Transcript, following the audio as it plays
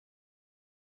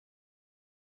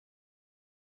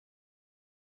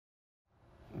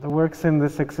The works in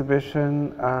this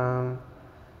exhibition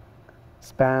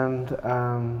spanned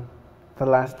the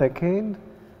last decade,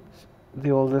 the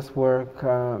oldest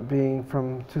work being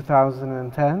from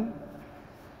 2010.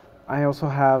 I also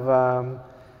have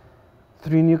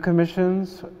 3 new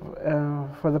commissions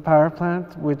for the power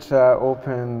plant, which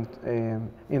opened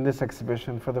in this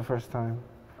exhibition for the first time.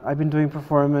 I've been doing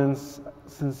performance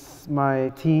since my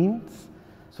teens,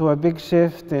 so a big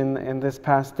shift in this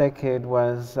past decade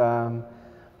was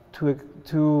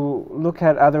to look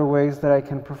at other ways that I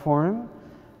can perform.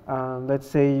 Let's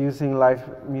say using live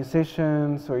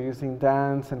musicians or using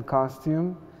dance and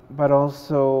costume, but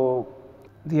also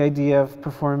the idea of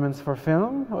performance for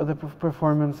film or the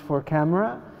performance for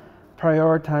camera,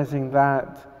 prioritizing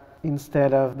that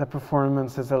instead of the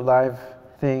performance as a live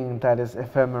thing that is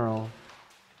ephemeral.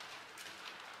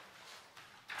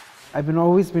 I've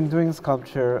always been doing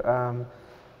sculpture,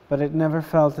 but it never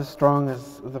felt as strong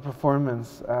as the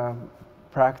performance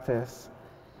practice.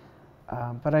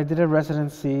 But I did a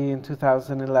residency in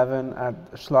 2011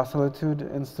 at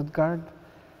Schlossolitude in Stuttgart.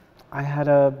 I had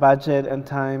a budget and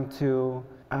time to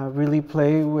really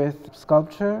play with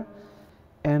sculpture,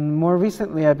 and more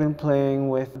recently I've been playing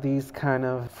with these kind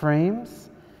of frames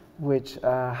which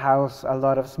house a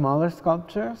lot of smaller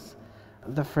sculptures.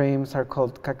 The frames are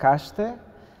called cacaste.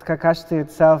 Cacaste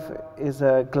itself is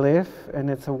a glyph,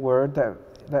 and it's a word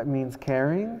that means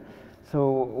carrying.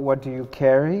 So what do you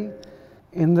carry?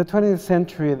 In the 20th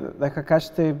century, the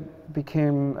cacaste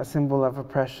became a symbol of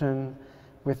oppression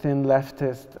within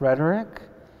leftist rhetoric.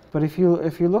 But if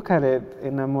you look at it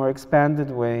in a more expanded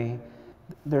way,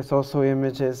 there's also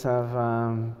images of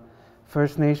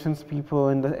First Nations people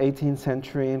in the 18th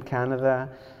century in Canada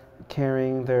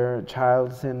carrying their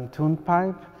childs in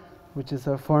tune-pipe, which is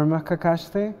a form of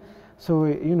cacaste. So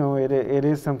it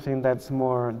is something that's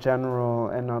more general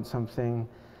and not something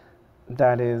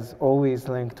that is always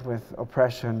linked with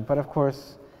oppression. But of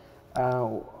course,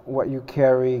 what you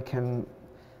carry can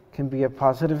be a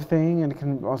positive thing, and it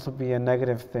can also be a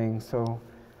negative thing. So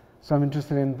I'm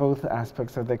interested in both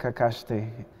aspects of the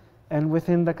cacaste. And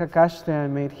within the cacaste I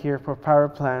made here for power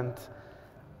plant,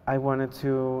 I wanted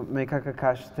to make a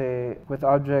cacaste with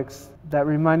objects that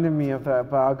reminded me of the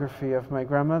biography of my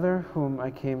grandmother, whom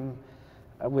I came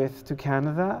with to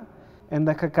Canada. And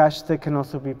the cacaste can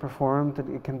also be performed,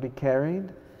 and it can be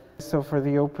carried. So for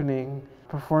the opening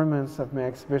performance of my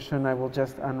exhibition, I will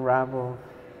just unravel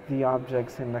the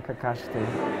objects in the cacaste.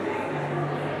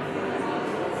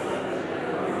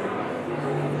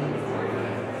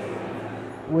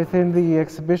 Within the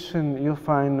exhibition, you'll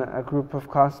find a group of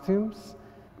costumes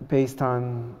based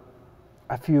on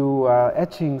a few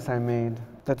etchings I made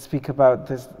that speak about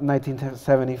this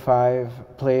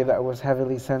 1975 play that was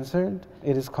heavily censored.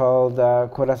 It is called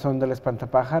Corazón del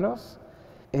Espantapájaros.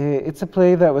 It's a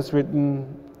play that was written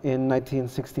in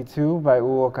 1962 by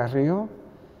Hugo Carrillo.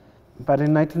 But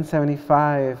in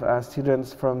 1975,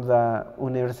 students from the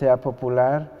Universidad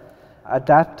Popular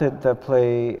adapted the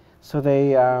play. So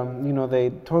they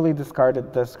totally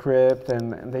discarded the script,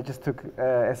 and they just took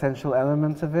essential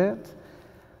elements of it.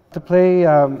 The play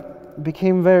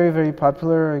became very, very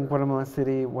popular in Guatemala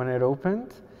City when it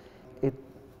opened. It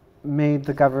made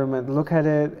the government look at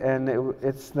it, and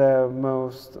it's the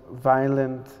most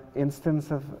violent instance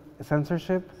of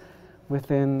censorship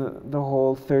within the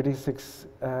whole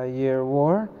 36-year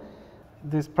war.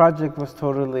 This project was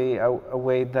totally a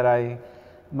way that I,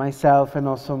 myself and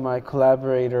also my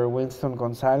collaborator Winston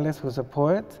Gonzalez, who's a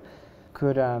poet,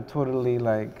 could totally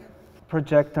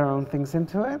project our own things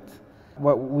into it.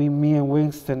 What me and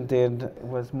Winston did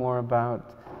was more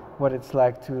about what it's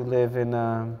like to live in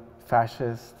a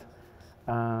fascist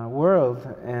world,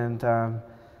 and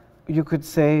you could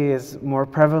say is more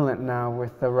prevalent now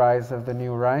with the rise of the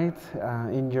new right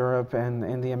in Europe and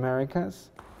in the Americas.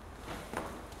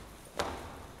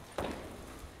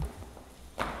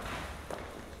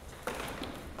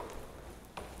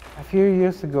 A few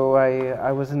years ago,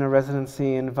 I was in a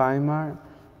residency in Weimar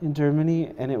in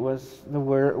Germany, and it was the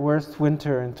worst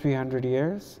winter in 300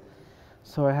 years.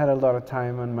 So I had a lot of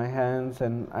time on my hands,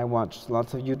 and I watched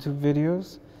lots of YouTube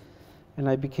videos, and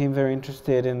I became very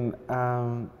interested in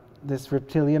this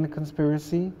reptilian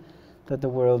conspiracy that the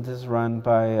world is run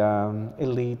by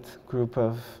elite group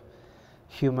of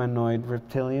humanoid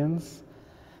reptilians.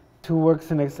 2 works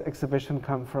in exhibition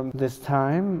come from this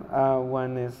time.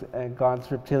 One is God's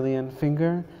Reptilian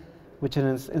Finger, which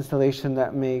is an installation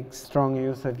that makes strong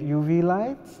use of UV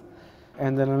lights.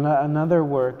 And then another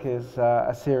work is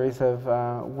a series of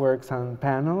works on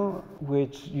panel,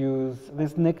 which use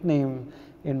this nickname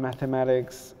in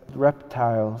mathematics,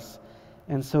 reptiles.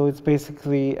 And so it's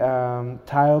basically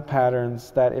tile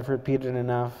patterns that, if repeated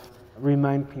enough,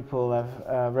 remind people of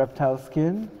reptile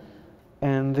skin.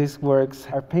 And these works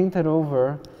are painted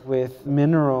over with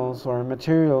minerals or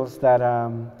materials that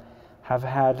have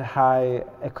had high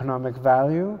economic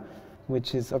value,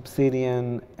 which is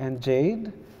obsidian and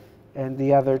jade. And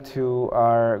the other two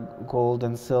are gold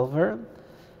and silver,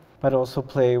 but also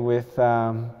play with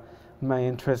my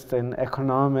interest in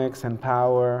economics and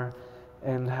power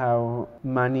and how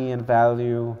money and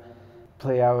value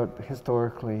play out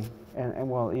historically and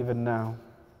well, even now.